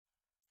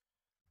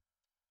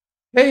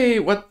Hey,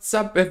 what's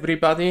up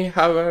everybody?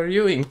 How are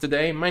you doing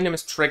today? My name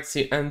is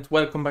Trexy and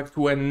welcome back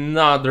to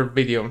another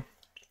video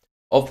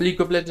of League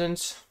of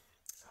Legends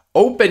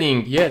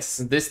opening. Yes,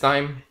 this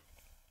time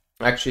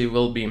actually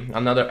will be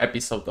another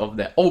episode of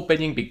the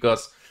opening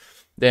because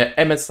the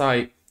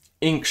MSI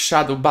Ink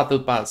Shadow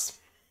Battle Pass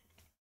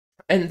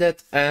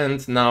ended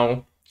and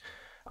now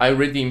I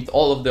redeemed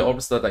all of the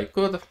orbs that I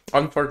could.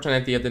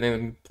 Unfortunately, I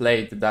didn't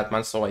play it that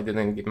much, so I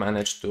didn't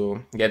manage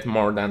to get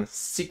more than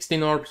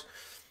 16 orbs.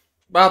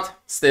 But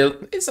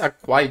still, it's a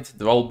quite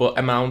doable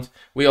amount.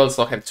 We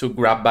also have 2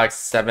 grab bags,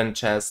 7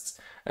 chests,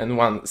 and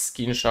 1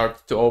 skin shard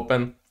to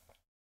open.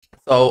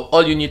 So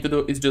all you need to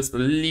do is just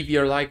leave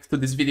your like to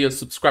this video,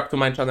 subscribe to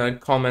my channel,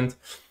 and comment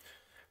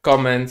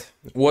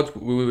what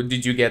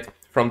did you get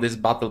from this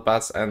battle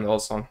pass, and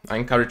also I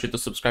encourage you to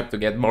subscribe to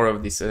get more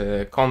of this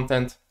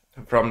content.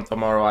 From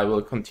tomorrow I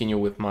will continue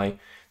with my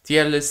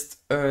tier list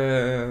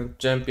tier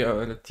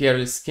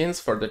list skins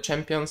for the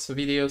champions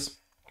videos.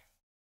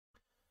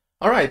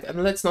 Alright,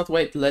 and let's not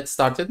wait, let's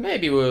start it.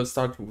 Maybe we'll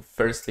start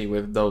firstly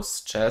with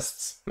those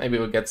chests. Maybe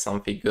we'll get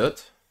something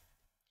good.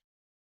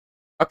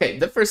 Okay,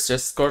 the first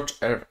chest, Scorch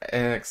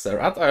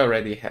Xerath, I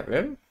already have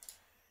him.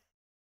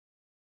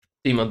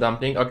 Timo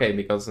Dumpling, okay,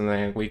 because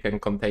we can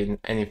contain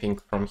anything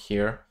from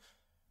here.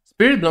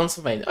 Spirit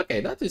Blossom Vein, okay,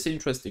 that is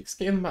interesting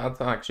skin,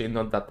 but actually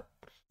not that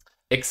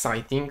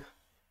exciting.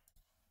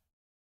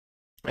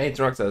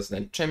 Aatrox as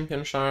the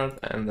champion shard,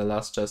 and the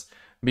last chest,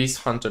 Beast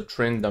Hunter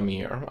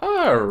Tryndamere.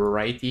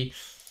 Alrighty.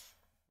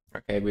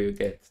 Okay, we will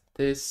get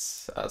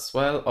this as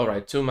well.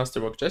 Alright, 2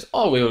 Masterwork chests.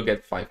 Oh, we will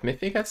get 5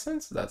 Mythic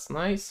Essence. That's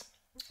nice.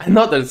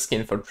 Another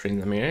skin for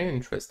Tryndamere.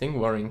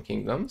 Interesting. Warring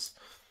Kingdoms.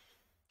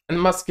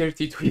 And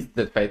Musketeer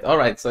Twisted Fate.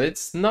 Alright, so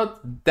it's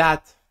not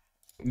that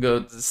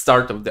good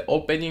start of the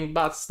opening,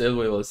 but still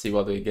we will see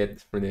what we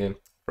get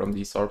from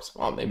these orbs.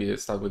 Well, maybe we'll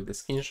start with the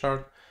skin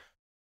shard.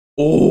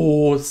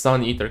 Oh,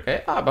 Sun Eater.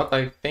 Okay, but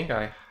I think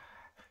I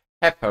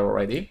have her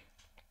already.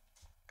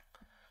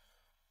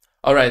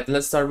 Alright,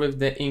 let's start with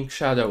the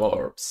INKSHADOW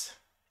Orbs.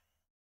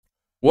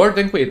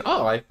 Warden Queen.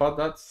 Oh, I thought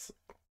that's...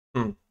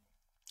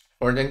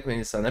 Warden Queen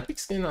is an epic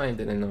skin. I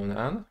didn't know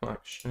that,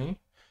 actually.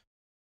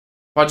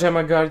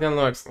 Pajama Guardian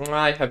looks...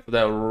 I have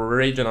the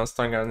original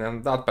Star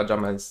Guardian. That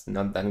Pajama is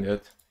not that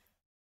good.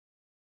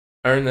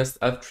 Ernest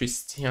of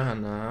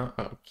Tristiana.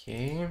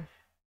 Okay.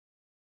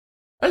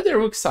 Elder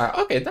Wuxia.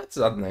 Okay, that's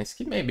a nice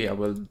skin. Maybe I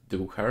will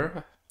do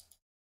her.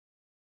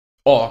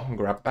 Oh,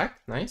 grab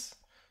back. Nice.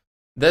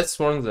 That's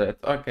one that.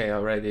 Okay, I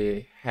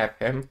already have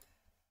him.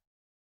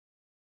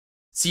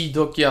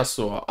 Sidok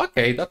Yasuo.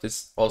 Okay, that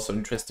is also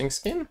interesting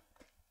skin.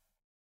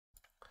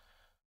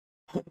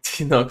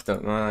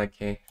 Nocturne.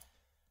 Okay.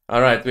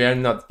 Alright, we are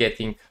not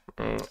getting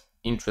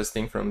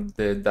interesting from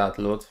that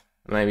loot.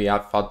 Maybe I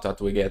thought that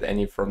we get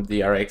any from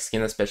the RX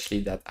skin,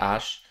 especially that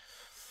Ash.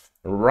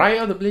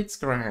 Riot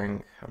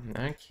Blitzcrank.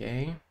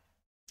 Okay.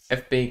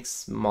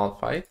 FPX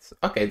Malphite.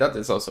 Okay, that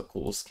is also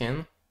cool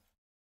skin.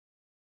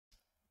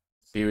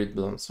 Spirit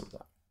Blossom.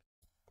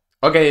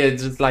 Okay,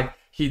 it's just like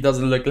he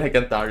doesn't look like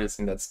a Darius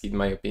in that skin, in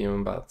my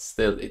opinion, but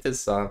still, it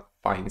is a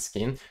fine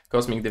skin.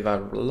 Cosmic Diva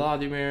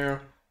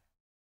Vladimir.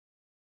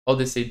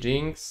 Odyssey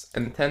Jinx,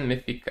 and 10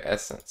 Mythic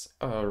Essence.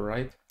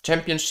 Alright.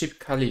 Championship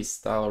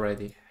Kalista,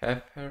 already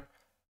have her.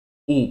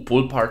 Ooh,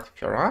 Pool Party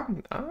Fiora?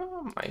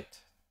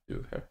 Might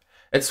do her.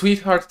 And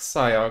Sweetheart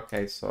Xayah,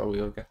 okay, so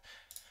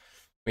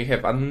we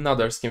have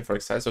another skin for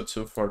Xayah, so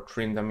 2 for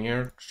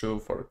Tryndamere, 2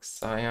 for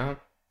Xayah.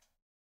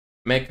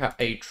 Mecha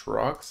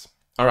Aatrox.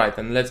 Alright,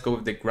 and let's go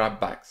with the grab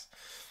bags.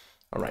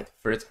 Alright,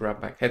 first grab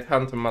bag.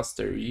 Headhunter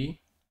Mastery.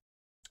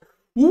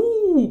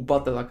 Ooh,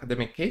 Battle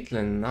Academy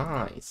Caitlyn,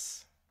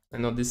 nice. I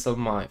know this is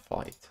my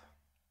fight.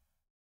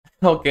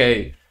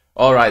 Okay,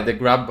 alright, the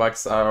grab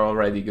bags are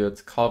already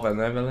good. Calvin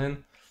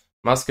Evelyn,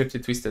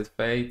 Musketeer Twisted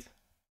Fate.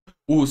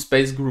 Ooh,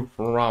 Space Group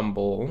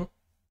Rumble.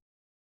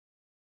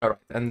 Alright,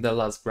 and the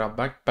last grab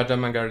bag,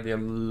 Pajama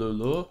Guardian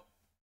Lulu.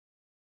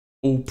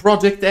 Ooh,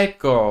 Project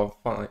Echo,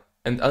 fine.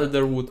 And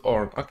Elderwood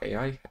Orn. Okay,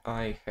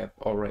 I have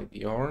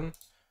already Orn.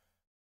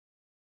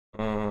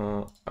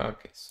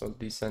 Okay, so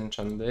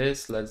disenchant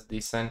this. Let's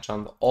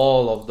disenchant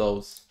all of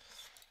those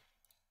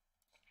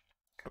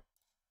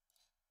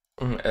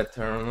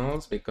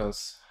Eternals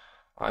because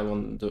I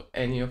won't do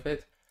any of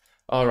it.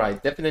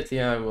 Alright,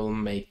 definitely I will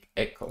make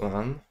Echo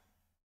one.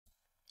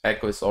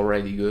 Echo is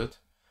already good.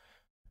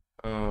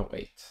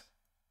 Wait.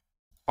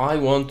 I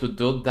want to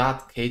do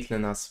that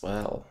Caitlyn as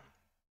well.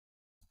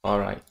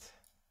 Alright.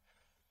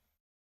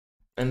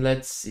 And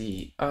let's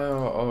see. I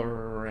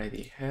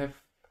already have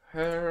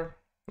her.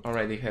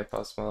 Already have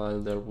as well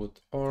Elderwood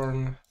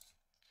Orn.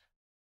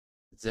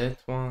 That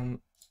one.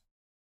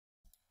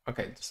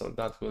 Okay, so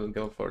that will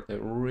go for the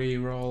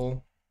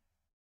reroll.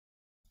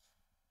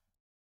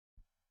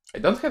 I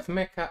don't have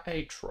Mecha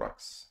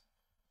Aatrox.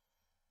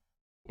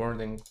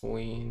 Warden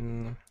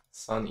Queen,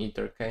 Sun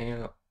Eater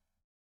Kayle.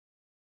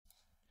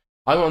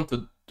 I want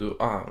to do.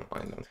 I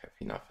don't have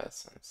enough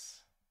essence.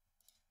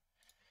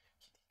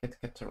 Get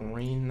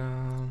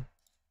Katarina.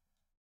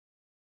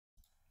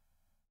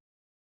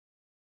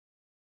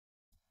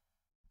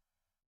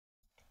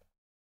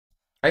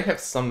 I have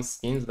some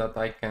skins that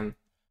I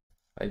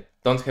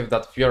don't have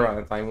that Fiora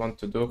and I want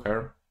to do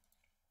her.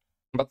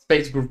 But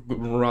Space Group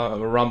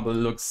Rumble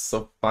looks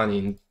so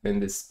funny in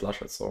this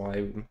plushie, so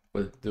I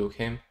will do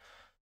him.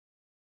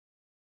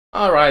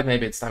 Alright,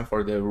 maybe it's time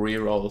for the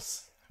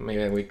rerolls.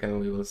 Maybe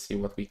we will see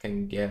what we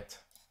can get.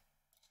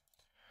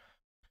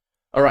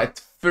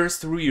 Alright,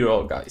 first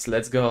reroll, guys,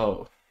 let's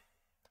go.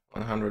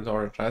 100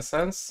 orange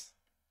essence.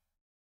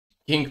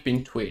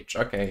 Kingpin Twitch,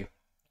 okay.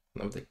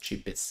 One of the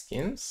cheapest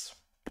skins.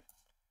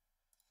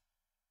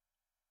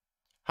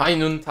 High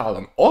Noon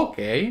Talon,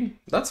 okay,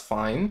 that's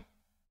fine.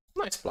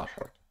 Nice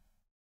plusher.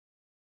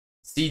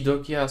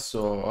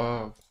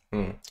 Sidokiaso,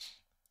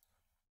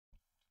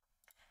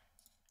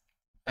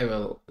 I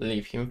will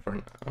leave him for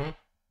now.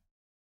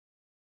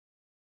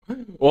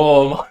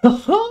 Oh,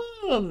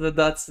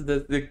 that's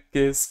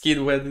the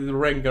skin where the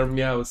Rengar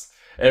meows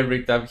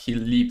every time he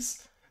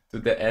leaps to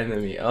the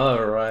enemy.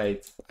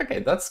 Alright, okay,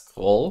 that's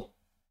cool.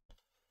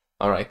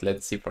 Alright,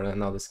 let's see for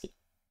another skin.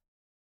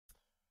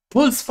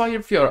 Pulse Fire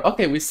Fiora.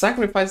 Okay, we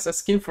sacrificed a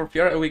skin for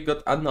Fiora and we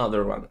got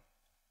another one.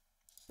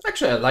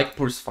 Actually, I like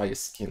Pulse Fire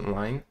skin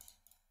line.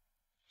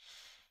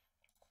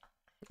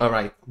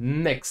 Alright,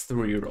 next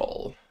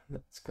reroll.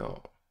 Let's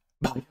go.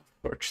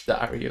 Bioforge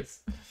Darius.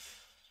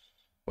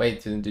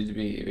 Wait, did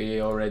we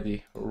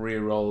already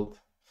rerolled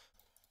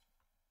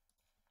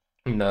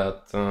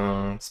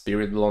that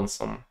Spirit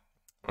Lonesome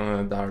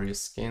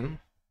Darius skin?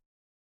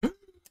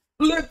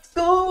 Let's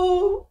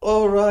go!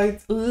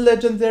 Alright,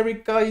 Legendary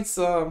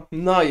Kaisa.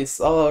 Nice,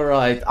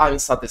 alright. I'm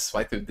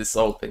satisfied with this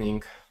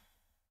opening.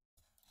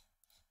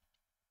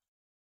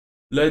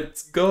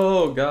 Let's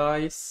go,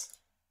 guys.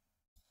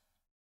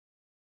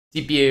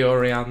 TPA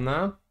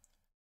Orianna.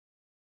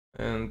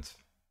 And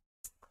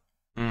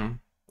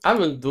I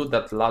will do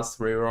that last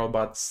reroll,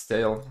 but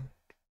still.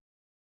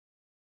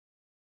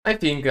 I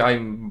think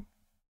I'm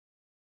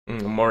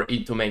more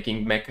into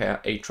making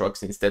Mecha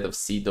Aatrox instead of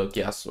Seedot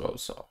Yasuo,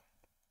 so.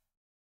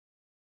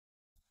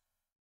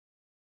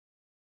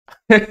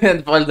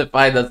 And for the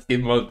final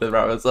skin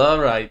multi-rounds,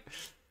 alright.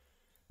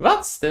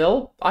 But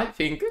still, I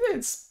think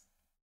it's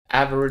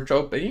average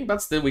opening,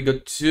 but still we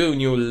got 2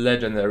 new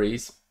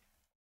legendaries.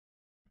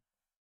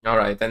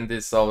 Alright, and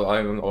this all I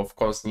of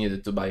course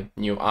needed to buy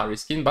new Ari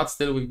skin, but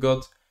still we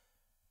got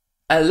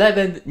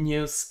 11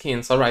 new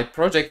skins. Alright,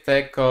 Project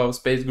Echo,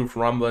 Space Group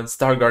Rumble, and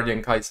Star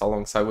Guardian Kaisa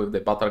alongside with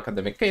the Battle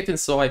Academy Caitlyn,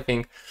 so I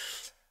think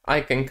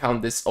I can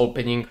count this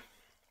opening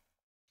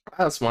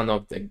as one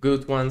of the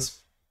good ones.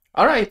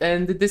 Alright,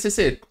 and this is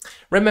it.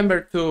 Remember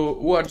to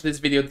watch this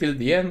video till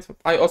the end.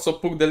 I also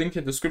put the link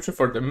in the description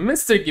for the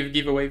Mr.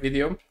 giveaway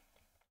video,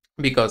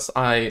 because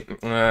I,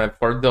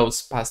 for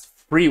those past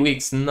 3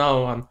 weeks,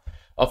 no one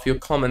of you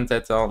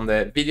commented on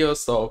the video,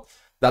 so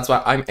that's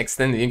why I'm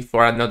extending it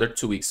for another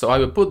 2 weeks. So I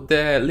will put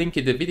the link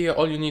in the video.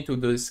 All you need to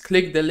do is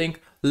click the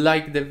link,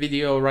 like the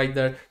video right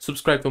there,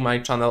 subscribe to my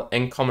channel,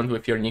 and comment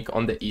with your nick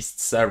on the East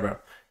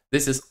server.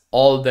 This is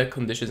all the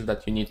conditions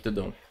that you need to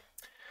do.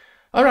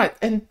 Alright,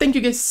 and thank you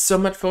guys so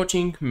much for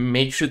watching.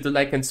 Make sure to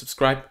like and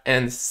subscribe,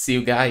 and see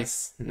you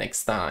guys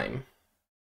next time.